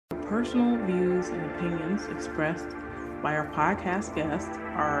personal views and opinions expressed by our podcast guests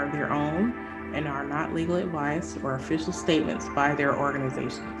are their own and are not legal advice or official statements by their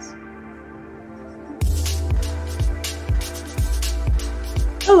organizations.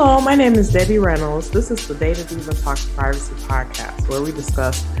 Hello, my name is Debbie Reynolds. This is the Data Diva Talks Privacy podcast, where we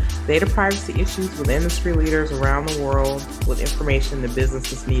discuss data privacy issues with industry leaders around the world with information that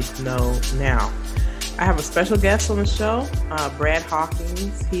businesses need to know now. I have a special guest on the show, Brad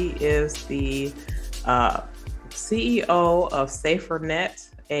Hawkins. He is the CEO of SaferNet,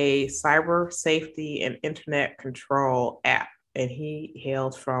 a CyberSafety and Internet Control App, and he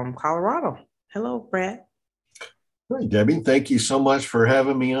hails from Colorado. Hello, Brad. Hi, Debbie. Thank you so much for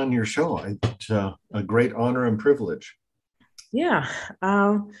having me on your show. It's a great honor and privilege. Yeah.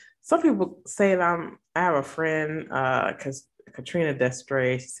 Some people say that I have a friend, because Katrina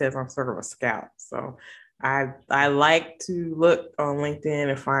Destre, she says I'm sort of a scout. So I like to look on LinkedIn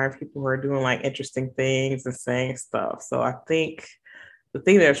and find people who are doing like interesting things and saying stuff. So I think the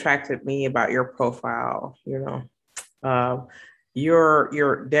thing that attracted me about your profile, you're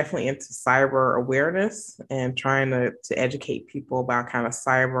definitely into cyber awareness and trying to educate people about kind of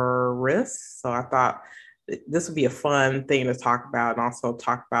cyber risks. So I thought this would be a fun thing to talk about, and also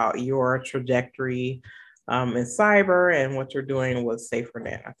talk about your trajectory in cyber and what you're doing with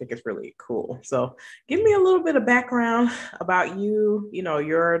SaferNet. I think it's really cool. So give me a little bit of background about you,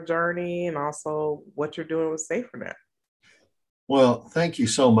 your journey, and also what you're doing with SaferNet. Well, thank you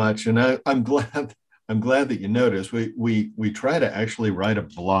so much. And I'm glad that you noticed. We try to actually write a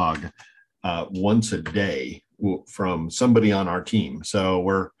blog once a day from somebody on our team. So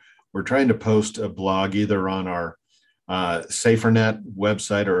we're trying to post a blog either on our SaferNet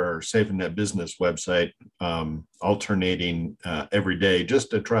website or our SaferNet business website, alternating every day,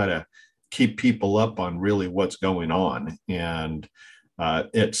 just to try to keep people up on really what's going on. And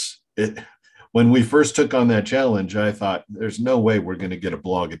when we first took on that challenge, I thought there's no way we're going to get a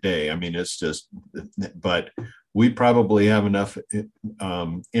blog a day. I mean, but we probably have enough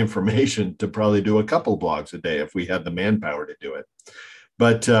information to probably do a couple blogs a day if we had the manpower to do it.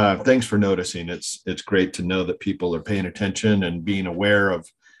 But thanks for noticing. It's great to know that people are paying attention and being aware of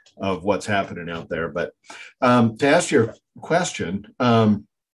what's happening out there. But to ask your question,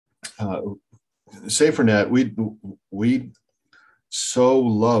 SaferNet, we so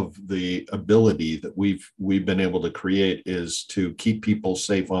love the ability that we've been able to create is to keep people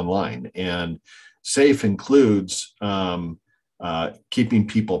safe online, and safe includes keeping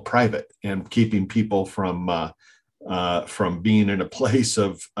people private and keeping people from being in a place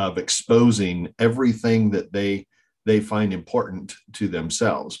of exposing everything that they find important to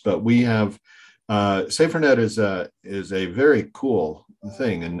themselves. But we have SaferNet is a very cool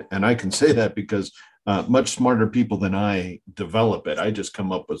thing, and I can say that because much smarter people than I develop it. I just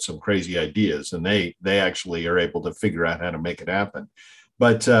come up with some crazy ideas, and they actually are able to figure out how to make it happen.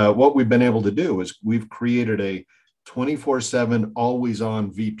 But what we've been able to do is we've created a 24/7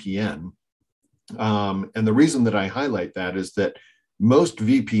 always-on VPN. And the reason that I highlight that is that most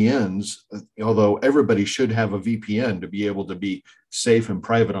VPNs, although everybody should have a VPN to be able to be safe and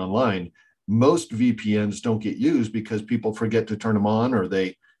private online, most VPNs don't get used because people forget to turn them on, or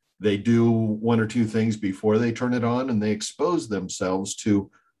they do one or two things before they turn it on, and they expose themselves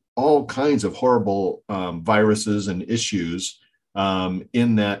to all kinds of horrible viruses and issues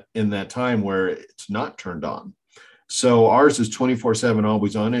in that time where it's not turned on. So ours is 24/7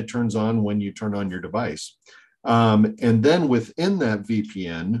 always on. It turns on when you turn on your device. And then within that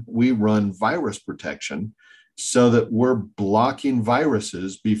VPN, we run virus protection so that we're blocking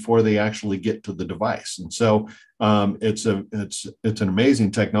viruses before they actually get to the device. And so it's an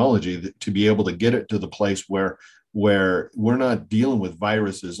amazing technology to be able to get it to the place where we're not dealing with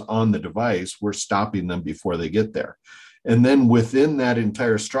viruses on the device, we're stopping them before they get there. And then within that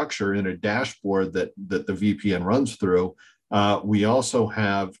entire structure, in a dashboard that the VPN runs through, we also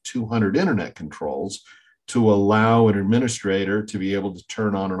have 200 internet controls to allow an administrator to be able to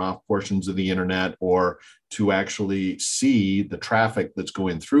turn on and off portions of the internet, or to actually see the traffic that's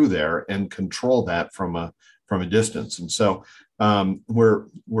going through there and control that from a distance. And so we're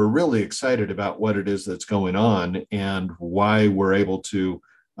really excited about what it is that's going on and why we're able to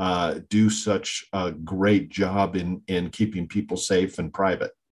do such a great job in keeping people safe and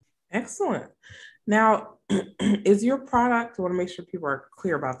private. Excellent. Now, is your product, I want to make sure people are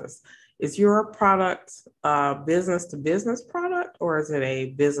clear about this, is your product a business to business product, or is it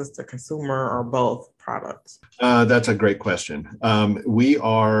a business to consumer, or both products? That's a great question. We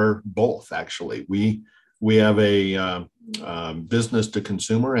are both, actually. We have a business to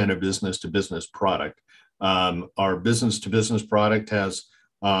consumer and a business to business product. Our business to business product has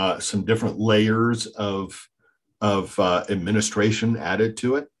some different layers of administration added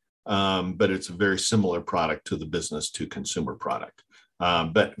to it. But it's a very similar product to the business to consumer product.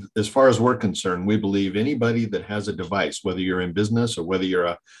 But as far as we're concerned, we believe anybody that has a device, whether you're in business or whether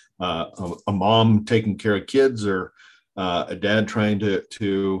you're a mom taking care of kids, or a dad trying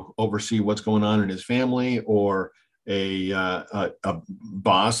to oversee what's going on in his family, or a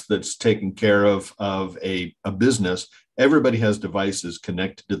boss that's taking care of a business, everybody has devices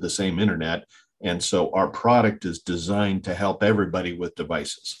connected to the same internet. And so our product is designed to help everybody with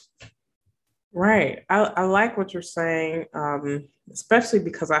devices. Right. I like what you're saying, especially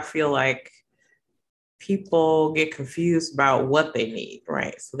because I feel like people get confused about what they need,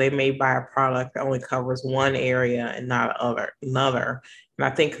 right? So they may buy a product that only covers one area and not another. And I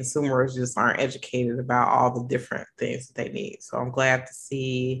think consumers just aren't educated about all the different things that they need. So I'm glad to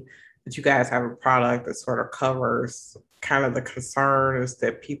see that you guys have a product that sort of covers kind of the concerns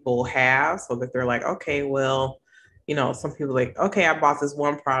that people have, so that they're like, okay, well, some people like, okay, I bought this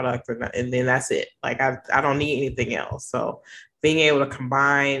one product and then that's it. Like, I don't need anything else. So being able to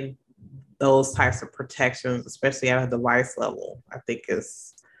combine those types of protections, especially at a device level, I think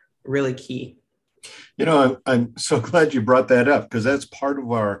is really key. I'm so glad you brought that up, because that's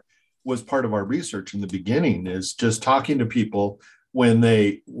was part of our research in the beginning, is just talking to people when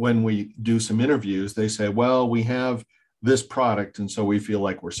we do some interviews. They say, well, we have this product and so we feel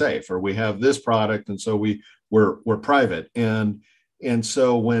like we're safe, or we have this product and so we're private. And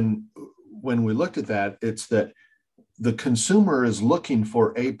so when we looked at that, it's that the consumer is looking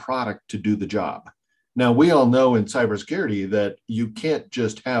for a product to do the job. Now, we all know in cybersecurity that you can't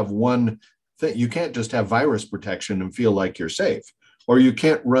just have one thing. You can't just have virus protection and feel like you're safe, or you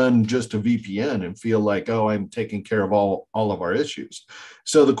can't run just a VPN and feel like, oh, I'm taking care of all of our issues.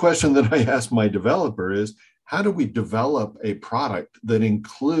 So the question that I asked my developer is, how do we develop a product that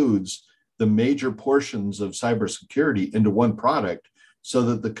includes the major portions of cybersecurity into one product, so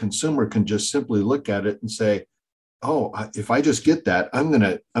that the consumer can just simply look at it and say, oh, if I just get that, I'm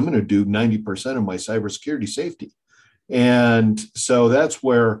gonna do 90% of my cybersecurity safety. And so that's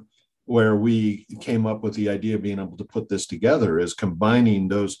where we came up with the idea of being able to put this together, is combining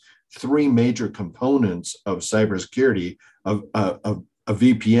those three major components of cybersecurity, of a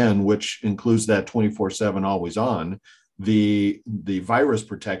VPN, which includes that 24/7 always on, the virus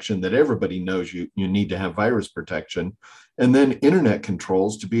protection that everybody knows you need to have virus protection, and then internet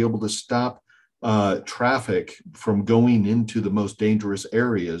controls to be able to stop traffic from going into the most dangerous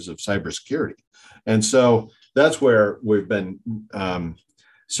areas of cybersecurity. And so that's where we've been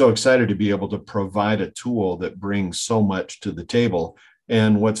so excited to be able to provide a tool that brings so much to the table.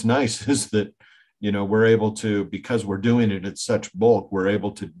 And what's nice is that, we're able to, because we're doing it at such bulk, we're able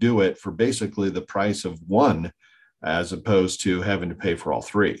to do it for basically the price of one, as opposed to having to pay for all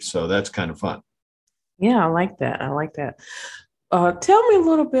three. So that's kind of fun. Yeah, I like that. Tell me a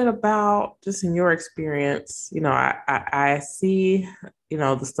little bit about, just in your experience. I see,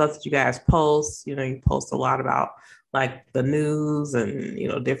 the stuff that you guys post. You post a lot about like the news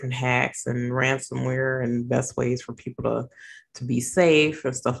and, different hacks and ransomware and best ways for people to be safe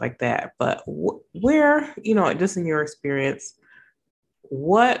and stuff like that. But where, just in your experience,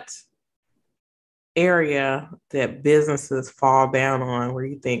 what area that businesses fall down on where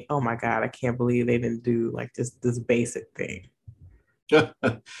you think, oh my God, I can't believe they didn't do like this basic thing?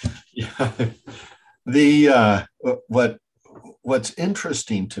 Yeah. The what's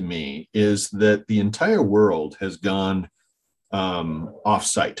interesting to me is that the entire world has gone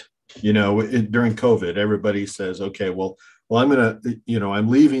off-site. During COVID, everybody says, okay, well, I'm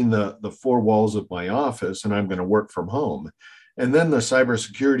leaving the four walls of my office and I'm going to work from home. And then the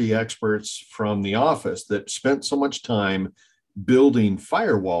cybersecurity experts from the office that spent so much time building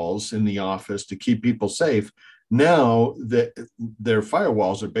firewalls in the office to keep people safe, now that their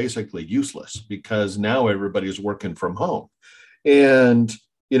firewalls are basically useless, because now everybody's working from home. And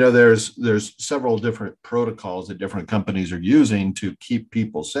there's several different protocols that different companies are using to keep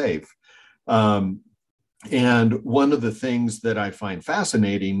people safe. And one of the things that I find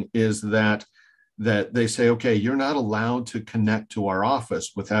fascinating is that they say, okay, you're not allowed to connect to our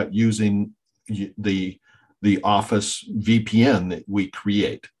office without using the office VPN that we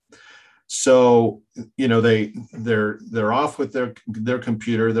create. So, they're off with their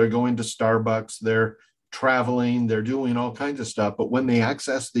computer, they're going to Starbucks, they're traveling, they're doing all kinds of stuff. But when they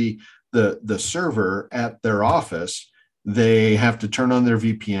access the server at their office, they have to turn on their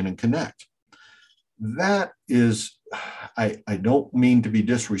VPN and connect. That is, I don't mean to be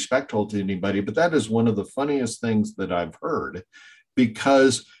disrespectful to anybody, but that is one of the funniest things that I've heard,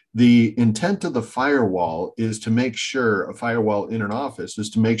 because The intent of the firewall is to make sure, a firewall in an office is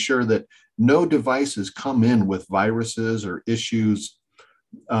to make sure that no devices come in with viruses or issues,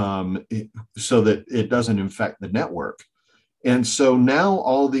 so that it doesn't infect the network. And so now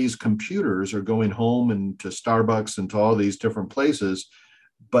all these computers are going home and to Starbucks and to all these different places,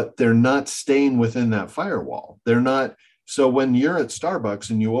 but they're not staying within that firewall. They're not. So when you're at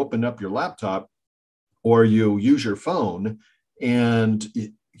Starbucks and you open up your laptop or you use your phone and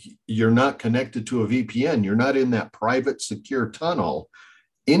you're not connected to a VPN, you're not in that private secure tunnel,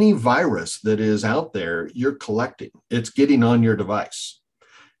 any virus that is out there, you're collecting. It's getting on your device.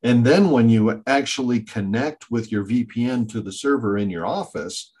 And then when you actually connect with your VPN to the server in your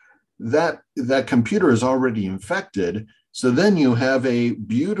office, that computer is already infected. So then you have a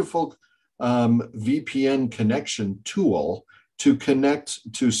beautiful VPN connection tool to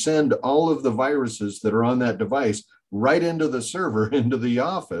connect, to send all of the viruses that are on that device right into the server, into the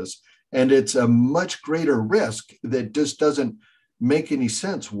office. And it's a much greater risk that just doesn't make any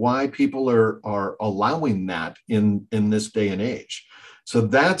sense why people are allowing that in this day and age. So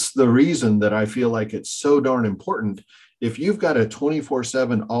that's the reason that I feel like it's so darn important. If you've got a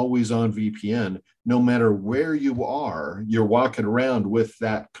 24/7 always on VPN, no matter where you are, you're walking around with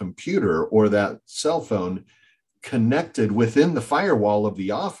that computer or that cell phone connected within the firewall of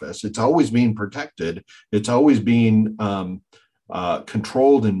the office. It's always being protected. It's always being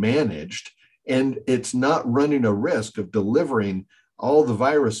controlled and managed. And it's not running a risk of delivering all the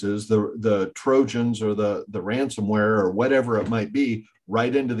viruses, the Trojans or the ransomware or whatever it might be,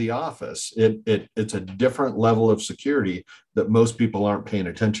 right into the office. It's a different level of security that most people aren't paying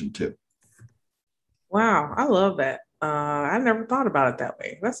attention to. Wow, I love that. I never thought about it that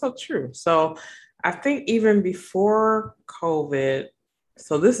way. That's so true. So I think even before COVID,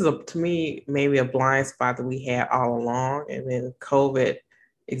 so this is to me maybe a blind spot that we had all along, and then COVID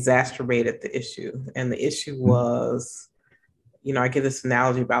exacerbated the issue. And the issue was, I give this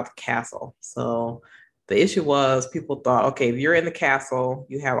analogy about the castle. So the issue was people thought, okay, if you're in the castle,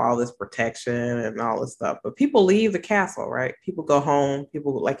 you have all this protection and all this stuff. But people leave the castle, right? People go home.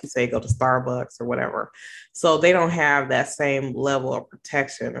 People, like you say, go to Starbucks or whatever. So they don't have that same level of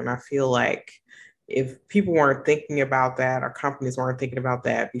protection. And I feel like if people weren't thinking about that, or companies weren't thinking about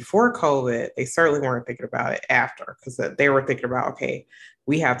that before COVID, they certainly weren't thinking about it after, because they were thinking about, okay,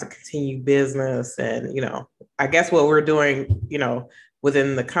 we have to continue business. And, I guess what we're doing,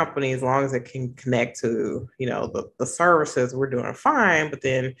 within the company, as long as it can connect to, the services, we're doing fine. But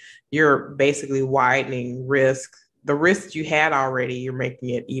then you're basically widening the risk you had already, you're making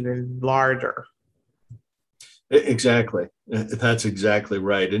it even larger. Exactly. That's exactly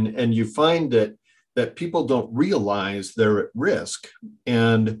right. And you find that people don't realize they're at risk.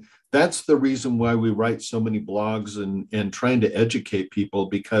 And that's the reason why we write so many blogs and trying to educate people,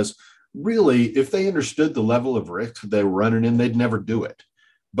 because really, if they understood the level of risk they were running in, they'd never do it.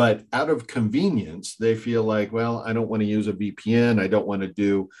 But out of convenience, they feel like, well, I don't want to use a VPN. I don't want to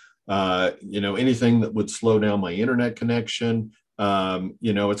do, anything that would slow down my internet connection.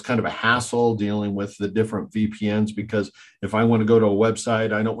 It's kind of a hassle dealing with the different VPNs, because if I want to go to a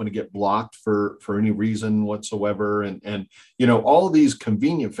website, I don't want to get blocked for any reason whatsoever. And all of these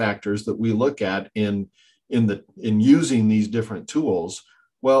convenient factors that we look at in using these different tools.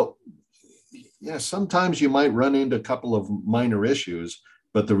 Well, yeah, sometimes you might run into a couple of minor issues,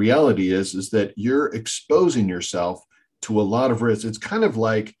 but the reality is that you're exposing yourself to a lot of risk. It's kind of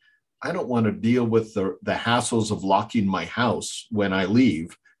like, I don't want to deal with the hassles of locking my house when I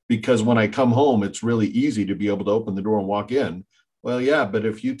leave, because when I come home, it's really easy to be able to open the door and walk in. Well, yeah, but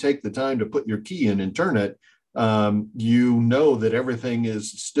if you take the time to put your key in and turn it, you know that everything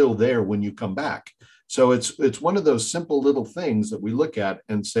is still there when you come back. So it's one of those simple little things that we look at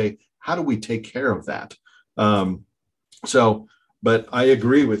and say, how do we take care of that? But I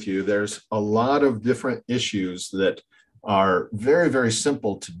agree with you. There's a lot of different issues that are very, very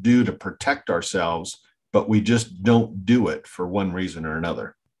simple to do to protect ourselves, but we just don't do it for one reason or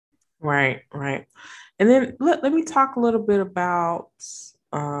another. Right, right. And then let me talk a little bit about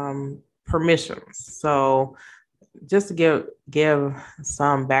permissions. So just to give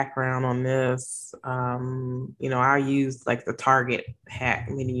some background on this, I used like the Target hack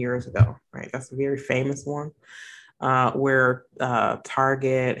many years ago, right? That's a very famous one, where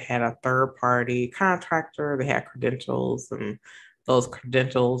Target had a third party contractor. They had credentials, and those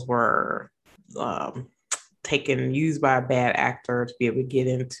credentials were used by a bad actor to be able to get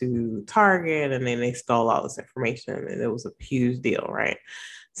into Target, and then they stole all this information, and it was a huge deal, right?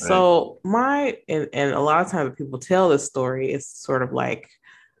 So and a lot of times when people tell this story, it's sort of like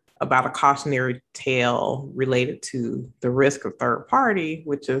about a cautionary tale related to the risk of third party,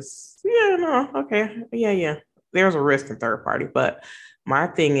 which is, yeah, no, okay, yeah. There's a risk in third party, but my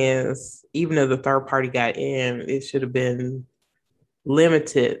thing is, even if the third party got in, it should have been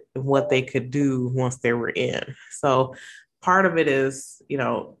limited in what they could do once they were in. So part of it is,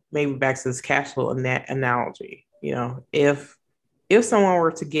 maybe back to this castle analogy. If someone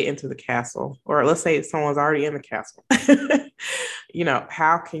were to get into the castle, or let's say someone's already in the castle,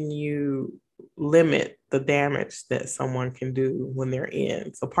 how can you limit the damage that someone can do when they're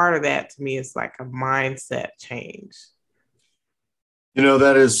in? So part of that to me is like a mindset change.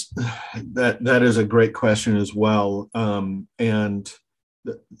 That is a great question as well. And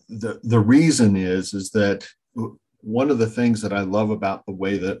the reason is that one of the things that I love about the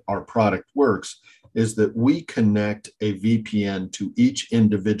way that our product works is that we connect a VPN to each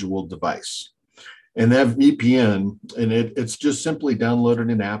individual device. And that VPN, and it's just simply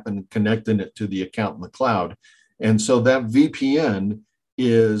downloading an app and connecting it to the account in the cloud. And so that VPN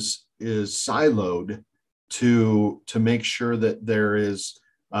is siloed to make sure that there is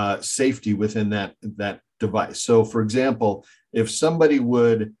safety within that device. So for example, if somebody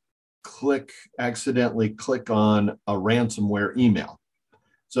would accidentally click on a ransomware email,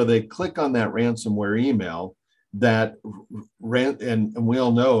 so they click on that ransomware email, and we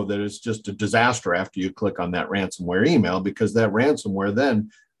all know that it's just a disaster after you click on that ransomware email, because that ransomware then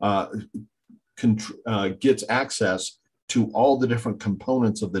gets access to all the different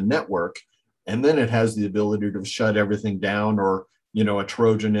components of the network, and then it has the ability to shut everything down, or a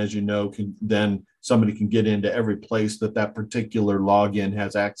Trojan, as somebody can get into every place that particular login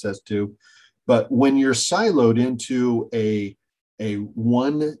has access to. But when you're siloed into a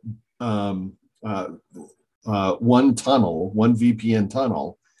one VPN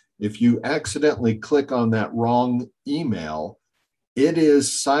tunnel, if you accidentally click on that wrong email, it is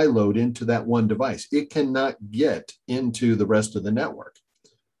siloed into that one device. It cannot get into the rest of the network.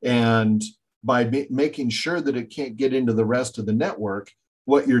 And by making sure that it can't get into the rest of the network,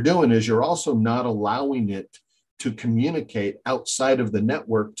 what you're doing is you're also not allowing it to communicate outside of the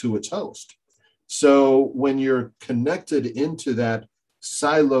network to its host. So when you're connected into that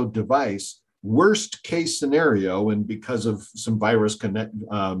siloed device, worst case scenario, and because of some virus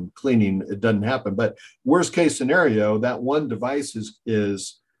cleaning, it doesn't happen, but worst case scenario, that one device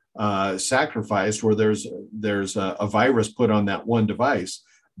is sacrificed, or there's a virus put on that one device,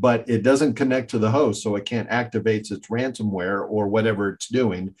 but it doesn't connect to the host, so it can't activate its ransomware or whatever it's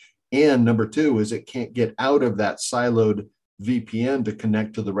doing. And number two is it can't get out of that siloed VPN to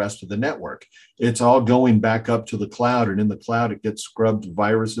connect to the rest of the network. It's all going back up to the cloud, and in the cloud, it gets scrubbed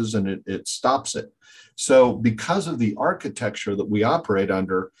viruses and it stops it. So because of the architecture that we operate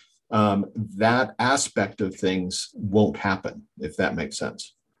under, that aspect of things won't happen, if that makes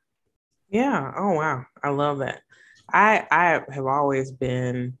sense. Yeah. Oh, wow. I love that. I have always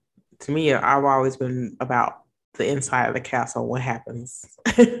been, to me, I've always been about the inside of the castle, what happens,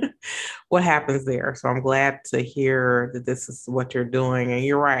 what happens there. So I'm glad to hear that this is what you're doing. And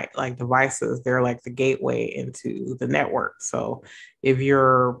you're right, like devices, they're like the gateway into the network. So if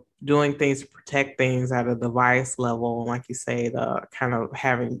you're doing things to protect things at a device level, like you say, the kind of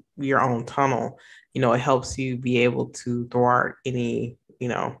having your own tunnel, it helps you be able to thwart any,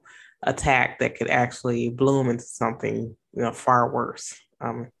 attack that could actually bloom into something far worse.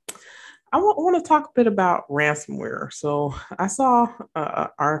 I want to talk a bit about ransomware. So I saw an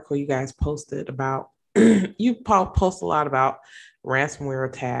article you guys posted about you post a lot about ransomware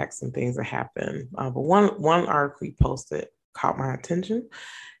attacks and things that happen. But one article you posted caught my attention,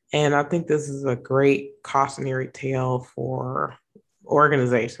 and I think this is a great cautionary tale for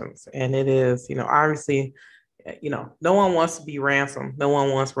organizations. And it is, obviously, no one wants to be ransomed. No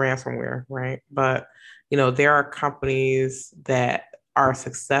one wants ransomware, right? But, there are companies that are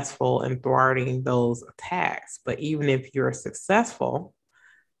successful in thwarting those attacks. But even if you're successful,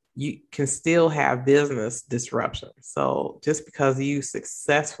 you can still have business disruption. So just because you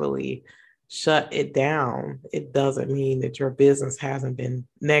successfully shut it down, it doesn't mean that your business hasn't been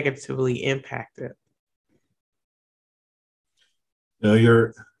negatively impacted. No,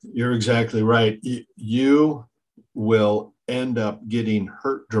 you're exactly right. You will end up getting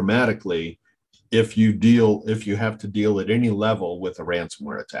hurt dramatically if you have to deal at any level with a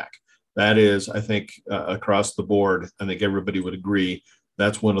ransomware attack. That is, I think, across the board, I think everybody would agree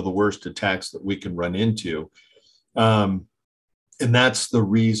that's one of the worst attacks that we can run into. And that's the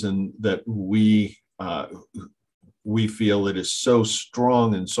reason that we feel it is so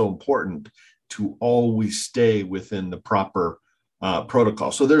strong and so important to always stay within the proper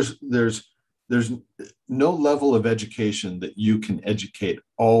protocol. So there's there's no level of education that you can educate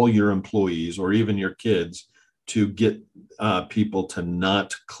all your employees or even your kids to get people to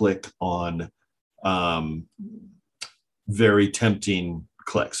not click on very tempting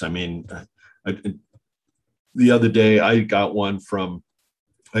clicks. I mean, the other day I got one from,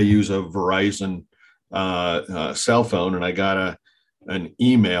 I use a Verizon cell phone, and I got an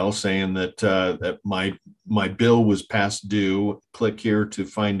email saying that that my bill was past due. Click here to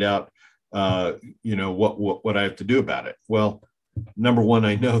find out, what I have to do about it. Well, number one,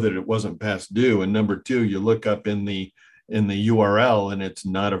 I know that it wasn't past due, and number two, you look up in the URL, and it's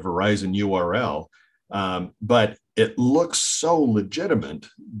not a Verizon URL, but it looks so legitimate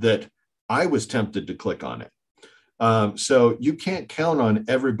that I was tempted to click on it. So you can't count on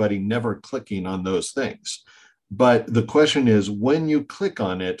everybody never clicking on those things. But the question is, when you click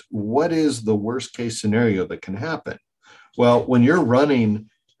on it, what is the worst case scenario that can happen? Well, when you're running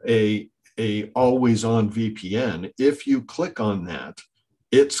a always on VPN, if you click on that,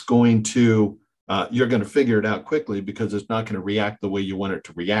 it's going to, you're going to figure it out quickly because it's not going to react the way you want it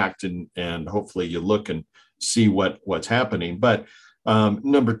to react. And hopefully you look and see what's happening. But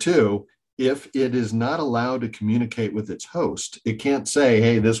number two, if it is not allowed to communicate with its host, it can't say,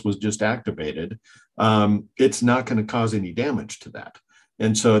 hey, this was just activated. It's not going to cause any damage to that.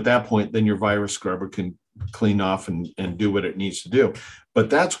 And so at that point, then your virus scrubber can clean off and do what it needs to do. But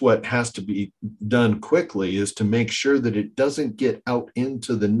that's what has to be done quickly, is to make sure that it doesn't get out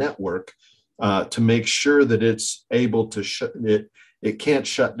into the network, to make sure that it's able to it can't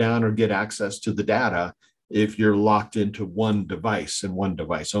shut down or get access to the data if you're locked into one device and one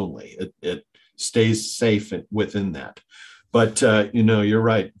device only. It stays safe within that. But, you're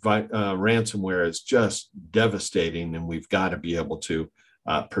right. Ransomware is just devastating, and we've got to be able to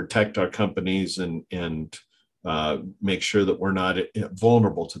protect our companies and make sure that we're not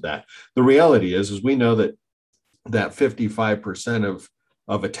vulnerable to that. The reality is we know that 55%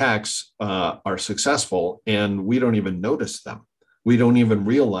 of attacks are successful, and we don't even notice them. We don't even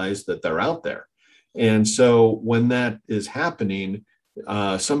realize that they're out there. And so when that is happening,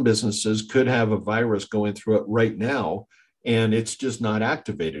 some businesses could have a virus going through it right now, and it's just not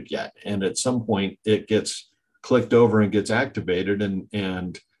activated yet. And at some point it gets clicked over and gets activated.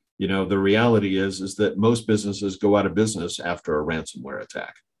 And the reality is that most businesses go out of business after a ransomware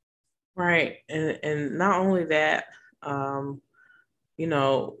attack. Right. And not only that,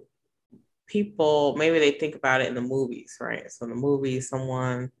 people, maybe they think about it in the movies, right? So in the movies,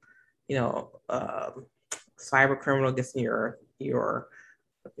 someone, cyber criminal gets in your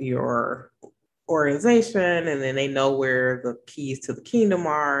organization, and then they know where the keys to the kingdom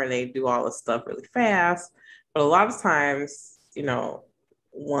are, and they do all this stuff really fast. But a lot of times,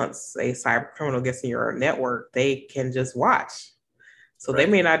 once a cyber criminal gets in your network, they can just watch. So Right.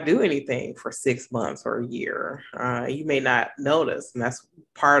 They may not do anything for 6 months or a year. You may not notice, and that's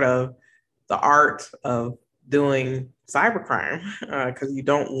part of the art of doing cybercrime, because you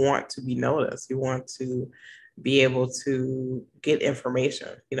don't want to be noticed. You want to be able to get information.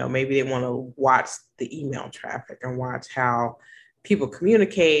 Maybe they want to watch the email traffic and watch how people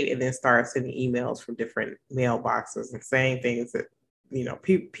communicate, and then start sending emails from different mailboxes and saying things that,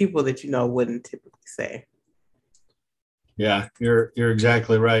 people that wouldn't typically say. Yeah, you're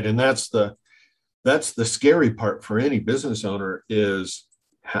exactly right. And that's the scary part for any business owner is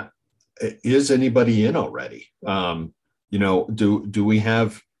anybody in already? Do we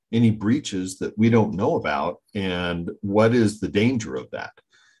have any breaches that we don't know about, and what is the danger of that?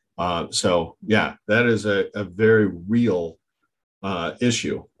 So yeah, that is a very real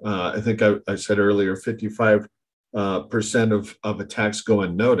issue. I think I said earlier, 55% of attacks go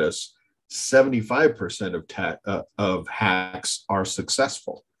unnoticed. 75% of hacks are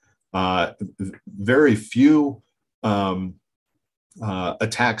successful. Very few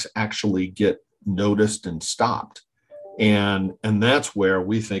attacks actually get noticed and stopped. And that's where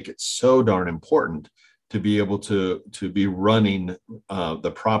we think it's so darn important to be able to be running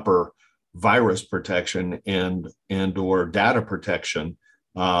the proper virus protection and or data protection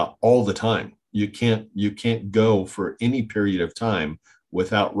all the time. You can't go for any period of time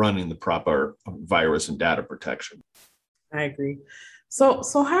without running the proper virus and data protection. I agree. So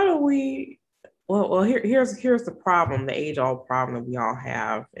how do we? Well, here's the problem, the age-old problem that we all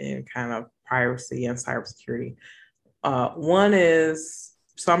have in kind of privacy and cybersecurity. One is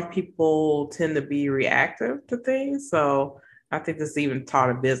some people tend to be reactive to things. So I think this is even taught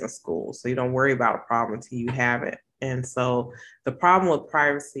in business school. So you don't worry about a problem until you have it. And so the problem with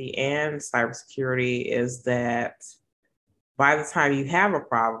privacy and cybersecurity is that by the time you have a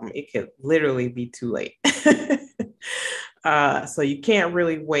problem, it could literally be too late. So you can't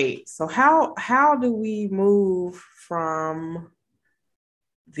really wait. So how do we move from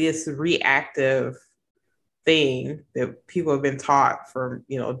this reactive thing that people have been taught for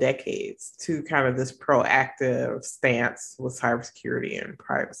decades to kind of this proactive stance with cybersecurity and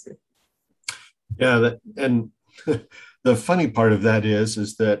privacy? Yeah, and the funny part of that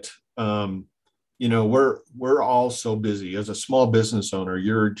is that we're all so busy. As a small business owner,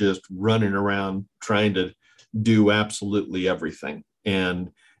 you're just running around trying to do absolutely everything.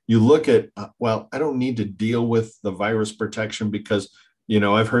 And you look at, well, I don't need to deal with the virus protection because,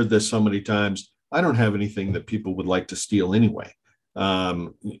 I've heard this so many times. I don't have anything that people would like to steal anyway.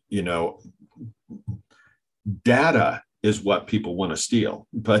 Um, you know, Data is what people want to steal,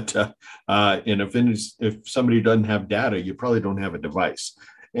 but and if somebody doesn't have data, you probably don't have a device.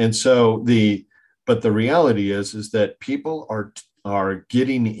 And so but the reality is that people are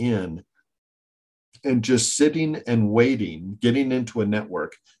getting in and just sitting and waiting, getting into a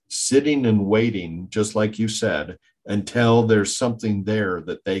network, sitting and waiting, just like you said, until there's something there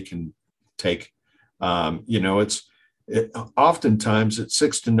that they can take. Oftentimes it's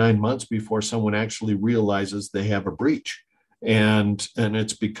 6 to 9 months before someone actually realizes they have a breach, and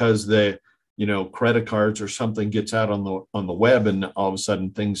it's because credit cards or something gets out on the web, and all of a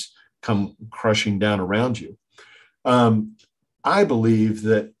sudden things come crushing down around you. I believe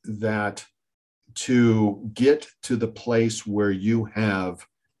that to get to the place where you have,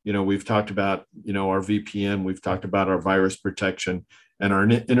 we've talked about, our VPN, we've talked about our virus protection and our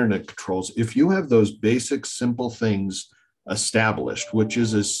internet controls. If you have those basic, simple things established, which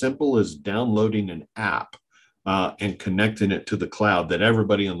is as simple as downloading an app and connecting it to the cloud that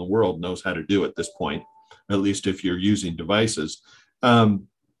everybody in the world knows how to do at this point, at least if you're using devices.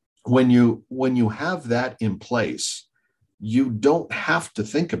 When you have that in place, you don't have to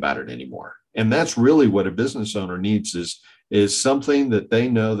think about it anymore. And that's really what a business owner needs is something that they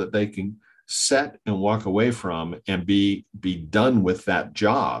know that they can set and walk away from and be done with that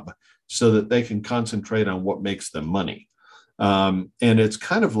job so that they can concentrate on what makes them money. And it's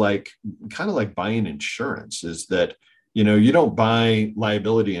kind of like buying insurance, is that, you don't buy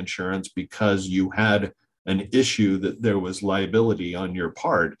liability insurance because you had an issue that there was liability on your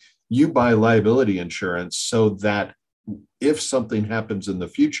part. You buy liability insurance so that if something happens in the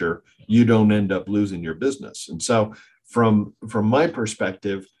future, you don't end up losing your business. And so from my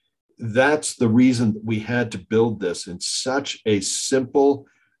perspective, that's the reason we had to build this in such a simple,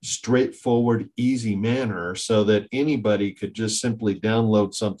 straightforward, easy manner so that anybody could just simply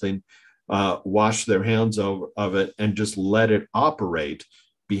download something, wash their hands of it, and just let it operate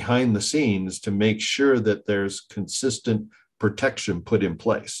behind the scenes to make sure that there's consistent protection put in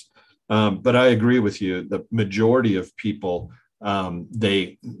place. But I agree with you. The majority of people,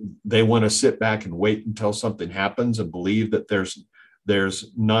 they want to sit back and wait until something happens and believe that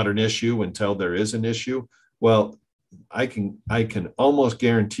there's not an issue until there is an issue. Well, I can almost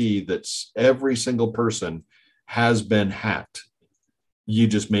guarantee that every single person has been hacked. You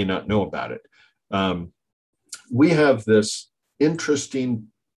just may not know about it. We have this interesting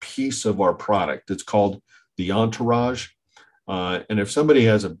piece of our product. It's called the Entourage. And if somebody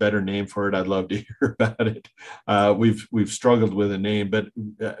has a better name for it, I'd love to hear about it. We've struggled with a name, but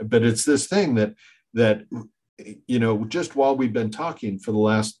it's this thing that just while we've been talking for the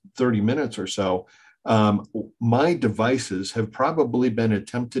last 30 minutes or so, my devices have probably been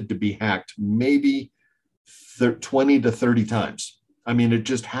attempted to be hacked maybe 20 to 30 times. I mean, it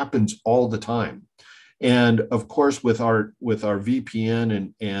just happens all the time. And of course, with our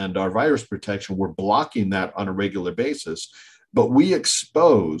VPN and our virus protection, we're blocking that on a regular basis. But we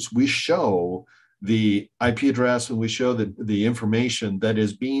show the IP address, and we show the information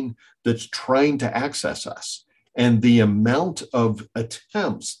that's trying to access us. And the amount of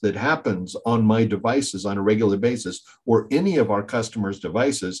attempts that happens on my devices on a regular basis, or any of our customers'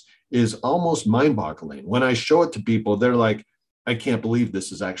 devices, is almost mind-boggling. When I show it to people, they're like, I can't believe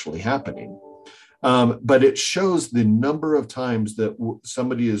this is actually happening. But it shows the number of times that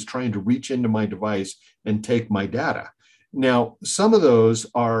somebody is trying to reach into my device and take my data. Now, some of those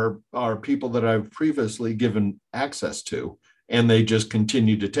are people that I've previously given access to, and they just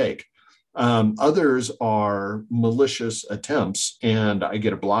continue to take. Others are malicious attempts, and I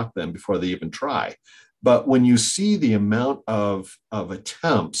get to block them before they even try. But when you see the amount of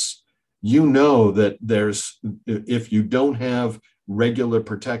attempts, you know that if you don't have regular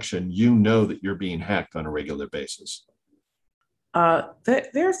protection, you know that you're being hacked on a regular basis.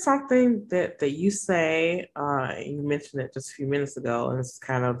 There's something that you say, you mentioned it just a few minutes ago, and it's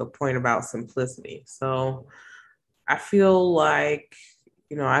kind of the point about simplicity. So I feel like,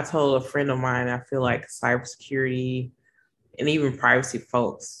 I told a friend of mine, I feel like cybersecurity and even privacy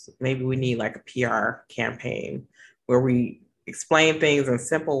folks, maybe we need like a PR campaign where we explain things in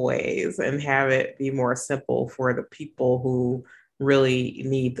simple ways and have it be more simple for the people who really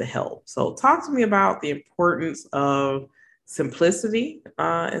need the help. So talk to me about the importance of simplicity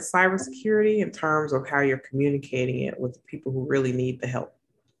in cybersecurity in terms of how you're communicating it with the people who really need the help.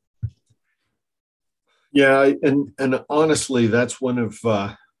 Yeah, and honestly, that's one of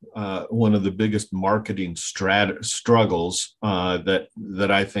the biggest marketing struggles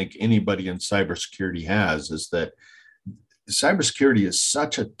that I think anybody in cybersecurity has, is that cybersecurity is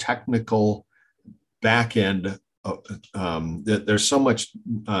such a technical back end. That there's so much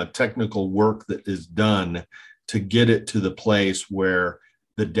technical work that is done to get it to the place where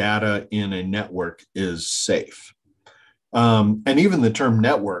the data in a network is safe. And even the term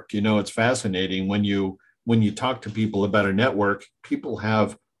network, it's fascinating when you talk to people about a network. People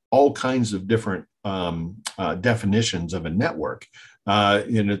have all kinds of different definitions of a network.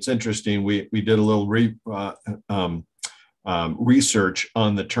 And it's interesting. We did a little research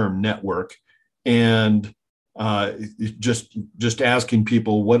on the term network, and just asking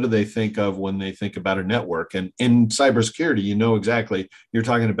people, what do they think of when they think about a network? And in cybersecurity, exactly, you're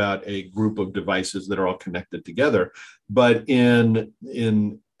talking about a group of devices that are all connected together. But in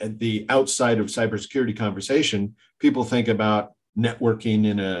the outside of cybersecurity conversation, people think about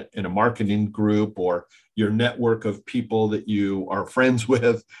networking in a marketing group, or your network of people that you are friends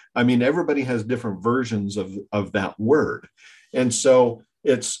with. I mean, everybody has different versions of that word. And so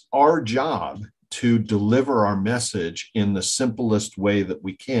it's our job to deliver our message in the simplest way that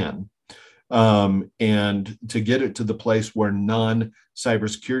we can, and to get it to the place where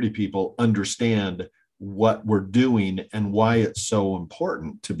non-cybersecurity people understand what we're doing and why it's so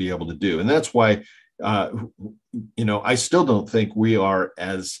important to be able to do. And that's why, I still don't think we are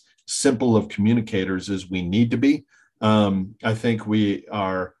as simple of communicators as we need to be. I think we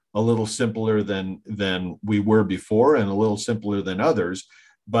are a little simpler than we were before, and a little simpler than others.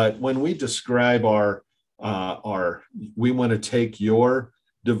 But when we describe we want to take your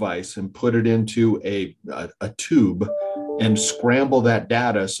device and put it into a tube and scramble that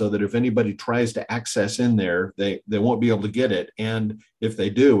data so that if anybody tries to access in there, they won't be able to get it. And if they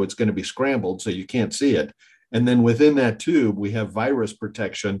do, it's going to be scrambled so you can't see it. And then within that tube, we have virus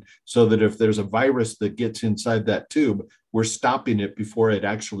protection so that if there's a virus that gets inside that tube, we're stopping it before it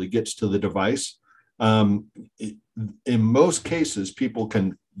actually gets to the device. In most cases, people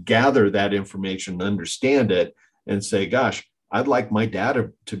can gather that information, understand it, and say, gosh, I'd like my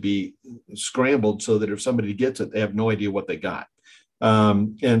data to be scrambled so that if somebody gets it, they have no idea what they got.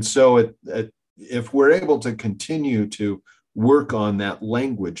 And so if we're able to continue to work on that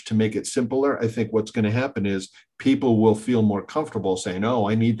language to make it simpler, I think what's going to happen is people will feel more comfortable saying, oh,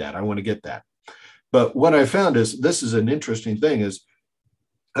 I need that. I want to get that. But what I found is, this is an interesting thing, is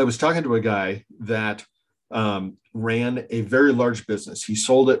I was talking to a guy that ran a very large business. He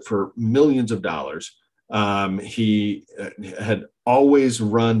sold it for millions of dollars. He had always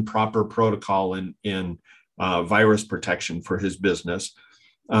run proper protocol in virus protection for his business.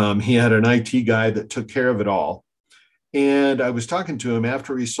 He had an IT guy that took care of it all. And I was talking to him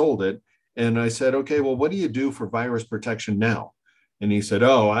after he sold it, and I said, okay, well, what do you do for virus protection now? And he said,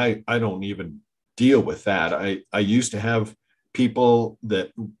 oh, I don't even deal with that. I used to have people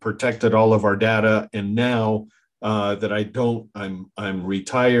that protected all of our data, and now that I'm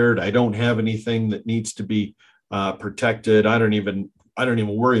retired, I don't have anything that needs to be protected. I don't even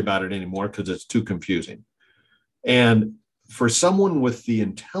worry about it anymore because it's too confusing. And for someone with the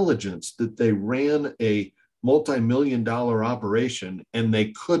intelligence that they ran a multi-million-dollar operation and they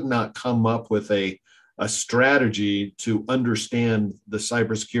could not come up with a strategy to understand the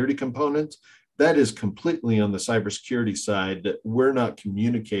cybersecurity components, that is completely on the cybersecurity side, that we're not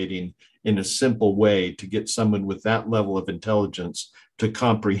communicating in a simple way to get someone with that level of intelligence to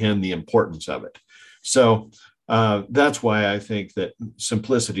comprehend the importance of it. So that's why I think that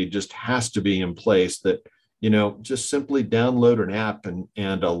simplicity just has to be in place, that, just simply download an app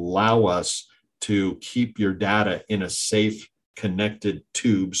and allow us to keep your data in a safe, connected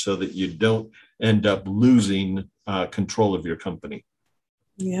tube so that you don't end up losing control of your company.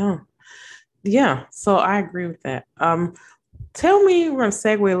 Yeah, so I agree with that. Tell me, we're going to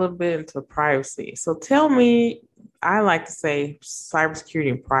segue a little bit into privacy. So tell me, I like to say cybersecurity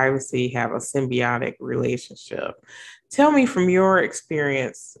and privacy have a symbiotic relationship. Tell me from your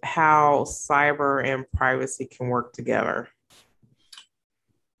experience how cyber and privacy can work together.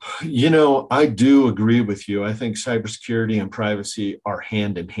 I do agree with you. I think cybersecurity and privacy are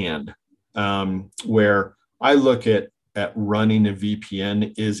hand in hand, where I look at running a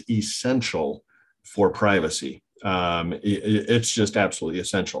VPN is essential for privacy. It's just absolutely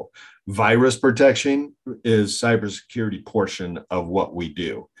essential. Virus protection is cybersecurity portion of what we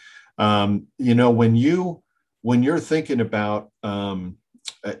do. When you're thinking about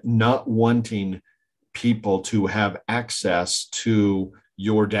not wanting people to have access to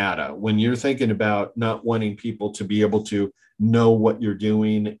your data, when you're thinking about not wanting people to be able to know what you're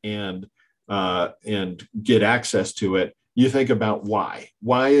doing and get access to it, you think about why.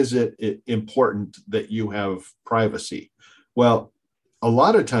 Why is it important that you have privacy? Well, a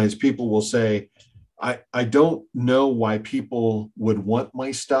lot of times people will say, I don't know why people would want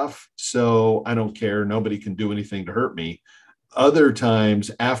my stuff, so I don't care. Nobody can do anything to hurt me. Other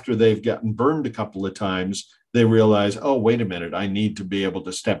times, after they've gotten burned a couple of times, they realize, oh, wait a minute, I need to be able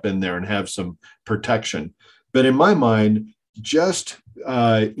to step in there and have some protection. But in my mind, just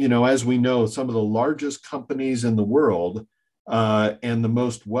as we know, some of the largest companies in the world and the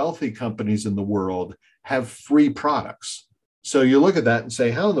most wealthy companies in the world have free products. So you look at that and say,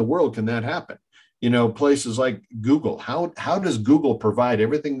 how in the world can that happen? Places like Google, how does Google provide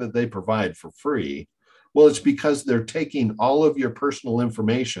everything that they provide for free? Well, it's because they're taking all of your personal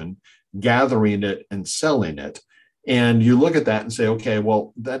information, gathering it and selling it. And you look at that and say, okay,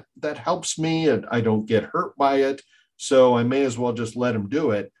 well, that helps me and I don't get hurt by it. So I may as well just let them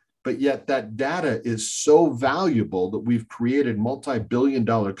do it. But yet that data is so valuable that we've created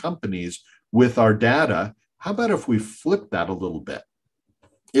multi-billion-dollar companies with our data. How about if we flip that a little bit?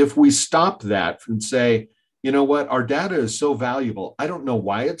 If we stop that and say, you know what, our data is so valuable. I don't know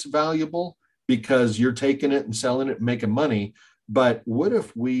why it's valuable because you're taking it and selling it and making money. But what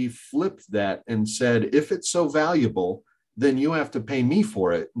if we flipped that and said, if it's so valuable, then you have to pay me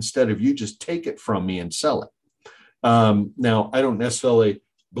for it instead of you just take it from me and sell it. Now, I don't necessarily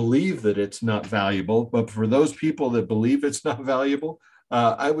believe that it's not valuable, but for those people that believe it's not valuable,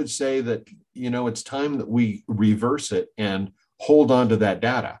 I would say that, it's time that we reverse it and hold on to that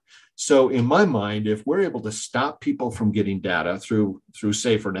data. So in my mind, if we're able to stop people from getting data through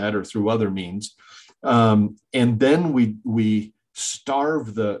SaferNet or through other means, and then we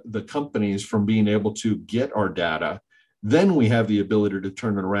starve the companies from being able to get our data, then we have the ability to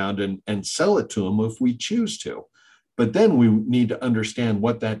turn it around and sell it to them if we choose to. But then we need to understand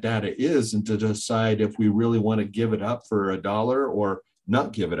what that data is and to decide if we really want to give it up for $1 or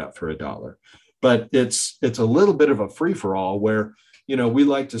not give it up for $1. But it's a little bit of a free-for-all where, we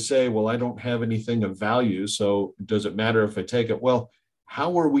like to say, well, I don't have anything of value, so does it matter if I take it? Well,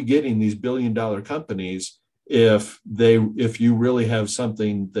 how are we getting these billion-dollar companies if you really have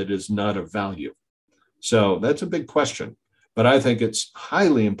something that is not of value? So that's a big question. But I think it's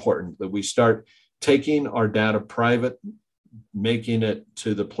highly important that we start taking our data private, making it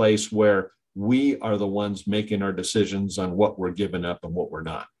to the place where we are the ones making our decisions on what we're giving up and what we're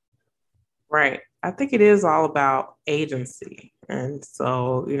not. Right. I think it is all about agency. And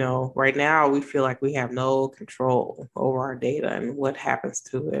so, right now we feel like we have no control over our data and what happens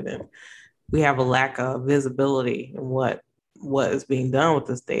to it. And we have a lack of visibility in what is being done with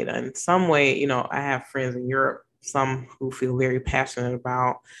this data. In some way, I have friends in Europe, some who feel very passionate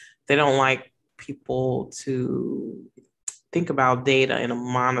about, they don't like people to think about data in a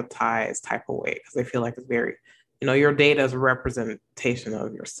monetized type of way because they feel like it's very, your data is a representation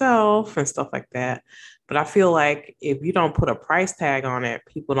of yourself and stuff like that. But I feel like if you don't put a price tag on it,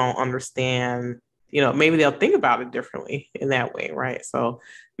 people don't understand, maybe they'll think about it differently in that way, right? So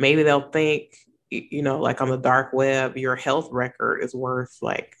maybe they'll think, like on the dark web, your health record is worth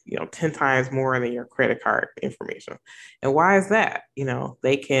 10 times more than your credit card information. And why is that?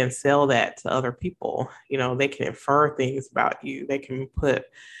 They can sell that to other people. They can infer things about you. They can put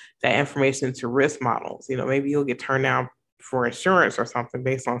that information into risk models. Maybe you'll get turned down for insurance or something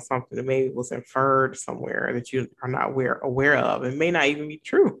based on something that maybe was inferred somewhere that you are not aware of. It may not even be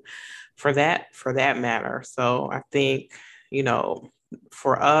true for that matter. So I think,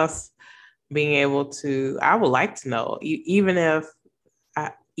 for us being able to, I would like to know, even if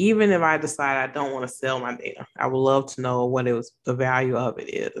I decide I don't want to sell my data, I would love to know what the value of it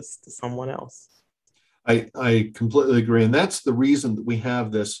is to someone else. I completely agree. And that's the reason that we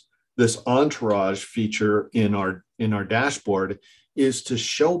have this entourage feature in our dashboard, is to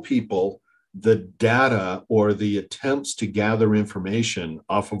show people the data or the attempts to gather information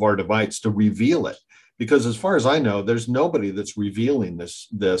off of our device, to reveal it. Because as far as I know, there's nobody that's revealing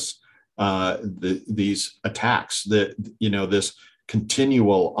these attacks, this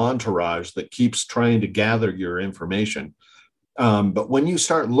continual entourage that keeps trying to gather your information. But when you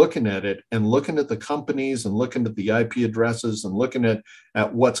start looking at it and looking at the companies and looking at the IP addresses and looking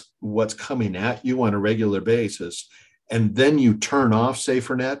at what's coming at you on a regular basis, and then you turn off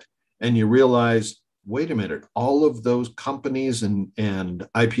SaferNet and you realize wait a minute, all of those companies and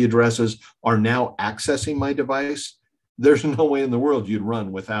IP addresses are now accessing my device. There's no way in the world you'd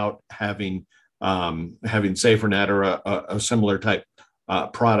run without having SaferNet or a similar type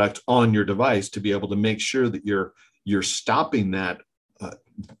product on your device to be able to make sure that you're stopping that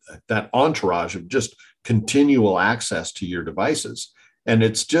entourage of just continual access to your devices. And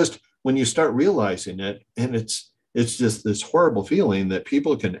it's just when you start realizing it, and it's just this horrible feeling that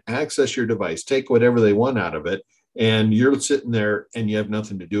people can access your device, take whatever they want out of it, and you're sitting there and you have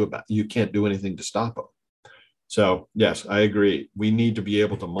nothing to do about it. You can't do anything to stop them. So yes, I agree. We need to be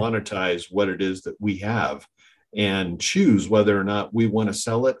able to monetize what it is that we have and choose whether or not we want to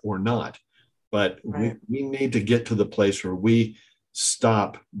sell it or not. But right. we need to get to the place where we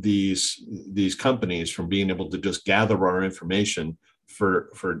stop these companies from being able to just gather our information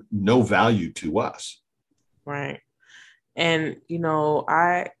for no value to us. Right. And,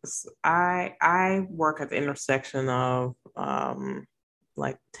 I work at the intersection of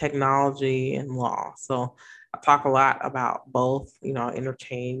like technology and law. So I talk a lot about both,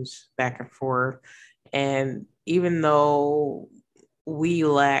 interchange back and forth. And even though we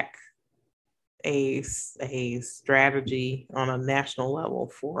lack a strategy on a national level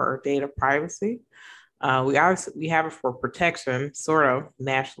for data privacy, we have it for protection, sort of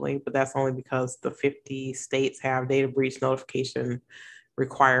nationally, but that's only because the 50 states have data breach notification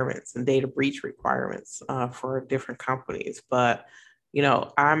requirements and data breach requirements for different companies. But,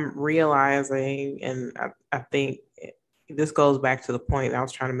 I'm realizing, and I think this goes back to the point I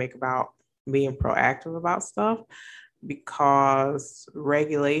was trying to make about being proactive about stuff, because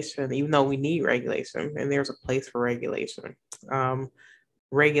regulation, even though we need regulation, and there's a place for regulation,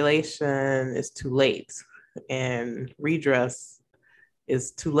 regulation is too late, and redress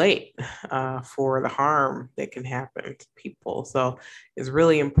is too late for the harm that can happen to people. So it's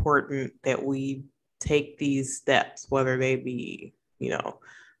really important that we take these steps, whether they be,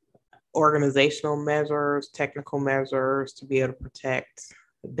 organizational measures, technical measures, to be able to protect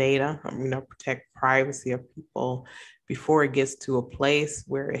data, protect privacy of people before it gets to a place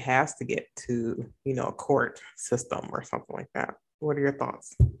where it has to get to, a court system or something like that. What are your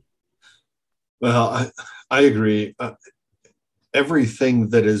thoughts? Well, I agree. Everything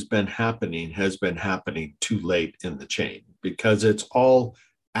that has been happening too late in the chain, because it's all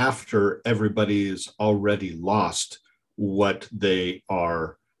after everybody's already lost what they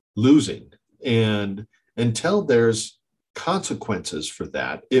are losing. And until there's consequences for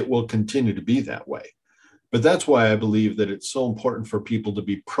that, it will continue to be that way. But that's why I believe that it's so important for people to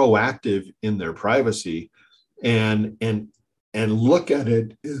be proactive in their privacy and look at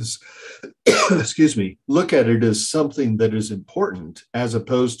it as look at it as something that is important, as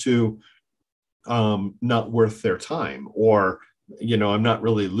opposed to not worth their time, or I'm not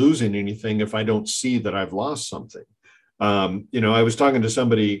really losing anything if I don't see that I've lost something. I was talking to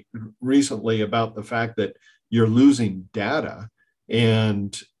somebody recently about the fact that you're losing data,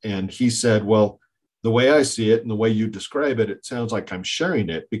 and he said, well, the way I see it and the way you describe it, it sounds like I'm sharing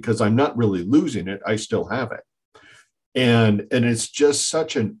it because I'm not really losing it. I still have it. And it's just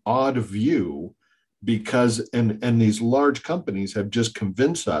such an odd view, because and these large companies have just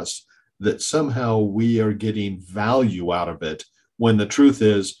convinced us that somehow we are getting value out of it, when the truth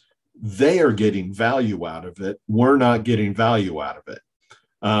is they are getting value out of it. We're not getting value out of it.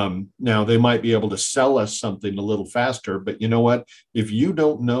 Now, they might be able to sell us something a little faster, but you know what? If you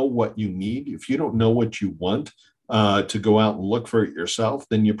don't know what you need, if you don't know what you want to go out and look for it yourself,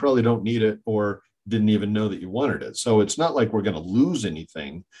 then you probably don't need it, or didn't even know that you wanted it. So it's not like we're going to lose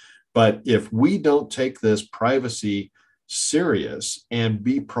anything. But if we don't take this privacy serious and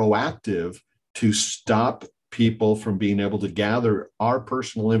be proactive to stop people from being able to gather our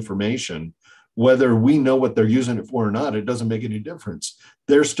personal information, whether we know what they're using it for or not, it doesn't make any difference.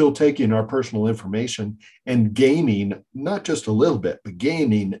 They're still taking our personal information and gaining not just a little bit, but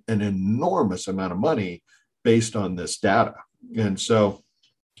gaining an enormous amount of money based on this data. And so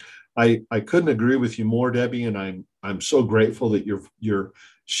I couldn't agree with you more, Debbie, and I'm so grateful that you're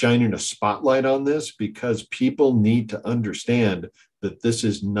shining a spotlight on this, because people need to understand that this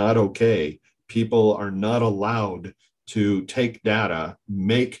is not okay. People are not allowed to take data,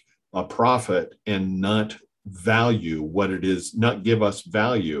 make a profit, and not value what it is, not give us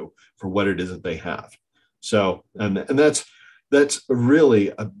value for what it is that they have. So, and that's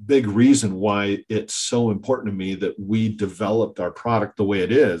really a big reason why it's so important to me that we developed our product the way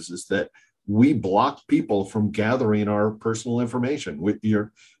it is that we block people from gathering our personal information.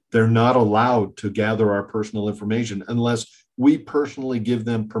 They're not allowed to gather our personal information unless we personally give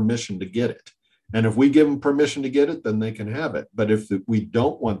them permission to get it. And if we give them permission to get it, then they can have it. But if we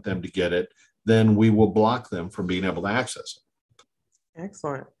don't want them to get it, then we will block them from being able to access it.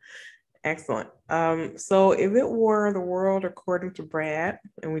 Excellent. Excellent. So if it were the world according to Brad,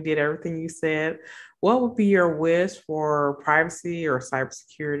 and we did everything you said, what would be your wish for privacy or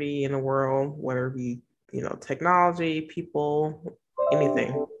cybersecurity in the world, whether it be, technology, people,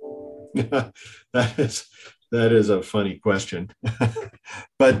 anything? That is a funny question.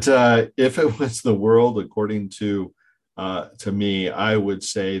 But if it was the world according to me, I would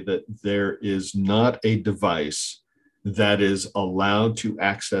say that there is not a device that is allowed to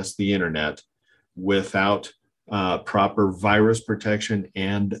access the internet without proper virus protection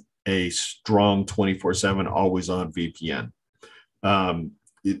and a strong 24/7 always on VPN.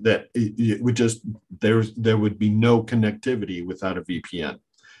 That it would just, there would be no connectivity without a VPN.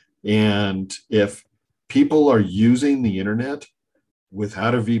 And if people are using the internet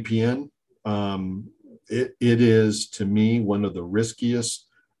without a VPN, it is, to me, one of the riskiest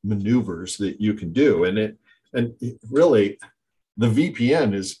maneuvers that you can do. And really, the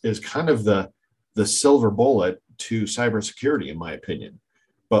VPN is kind of the silver bullet to cybersecurity, in my opinion.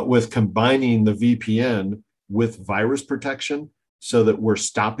 But with combining the VPN with virus protection so that we're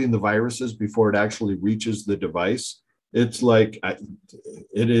stopping the viruses before it actually reaches the device, it's like,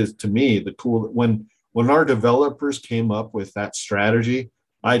 it is, to me, the cool. When our developers came up with that strategy,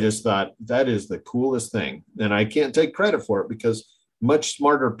 I just thought that is the coolest thing. And I can't take credit for it because much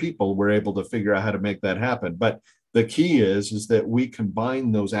smarter people were able to figure out how to make that happen. But the key is that we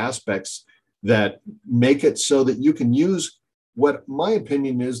combine those aspects that make it so that you can use what my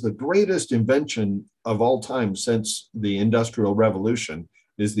opinion is the greatest invention of all time since the Industrial Revolution,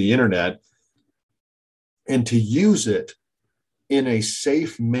 is the internet, and to use it in a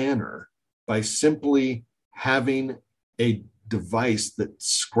safe manner by simply having a device that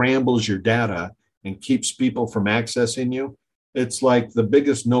scrambles your data and keeps people from accessing you. It's like the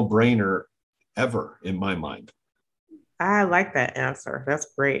biggest no-brainer ever in my mind. I like that answer. That's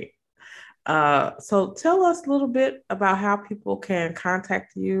great. So tell us a little bit about how people can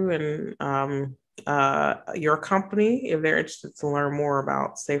contact you and your company if they're interested to learn more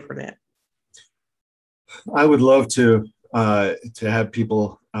about SaferNet. I would love to have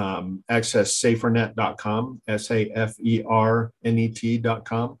people access safernet.com,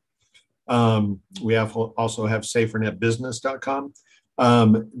 SAFERNET.com. We also have SaferNetBusiness.com.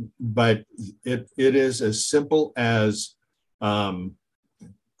 But it is as simple as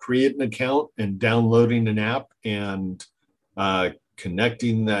create an account and downloading an app and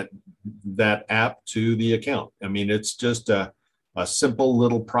connecting that app to the account. I mean, it's just a simple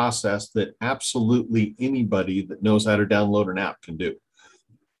little process that absolutely anybody that knows how to download an app can do.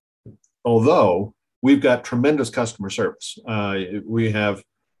 Although we've got tremendous customer service. We have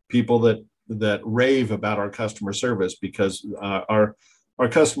people that rave about our customer service because our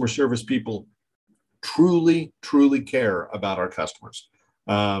customer service people truly care about our customers.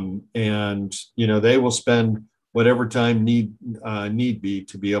 And they will spend whatever time need be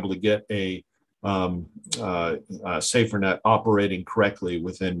to be able to get a SaferNet operating correctly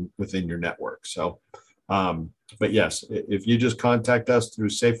within your network. So, but yes, if you just contact us through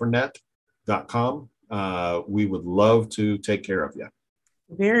SaferNet.com, we would love to take care of you.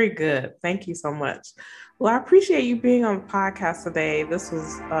 Very good. Thank you so much. Well, I appreciate you being on the podcast today. This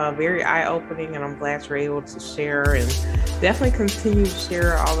was very eye-opening, and I'm glad you're able to share, and definitely continue to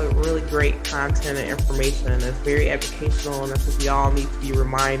share all the really great content and information. It's very educational, and I think we all need to be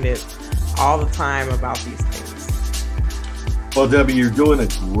reminded all the time about these things. Well, Debbie, you're doing a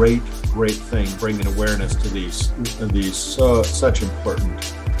great thing, bringing awareness to these such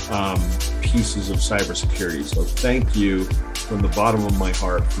important pieces of cybersecurity. So thank you from the bottom of my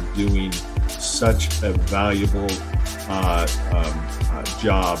heart for doing such a valuable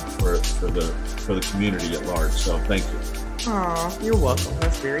job for the community at large. So thank you. Oh, you're welcome.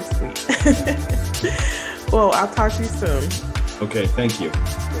 That's very sweet. Well, I'll talk to you soon. Okay, thank you.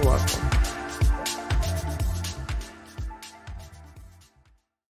 You're welcome.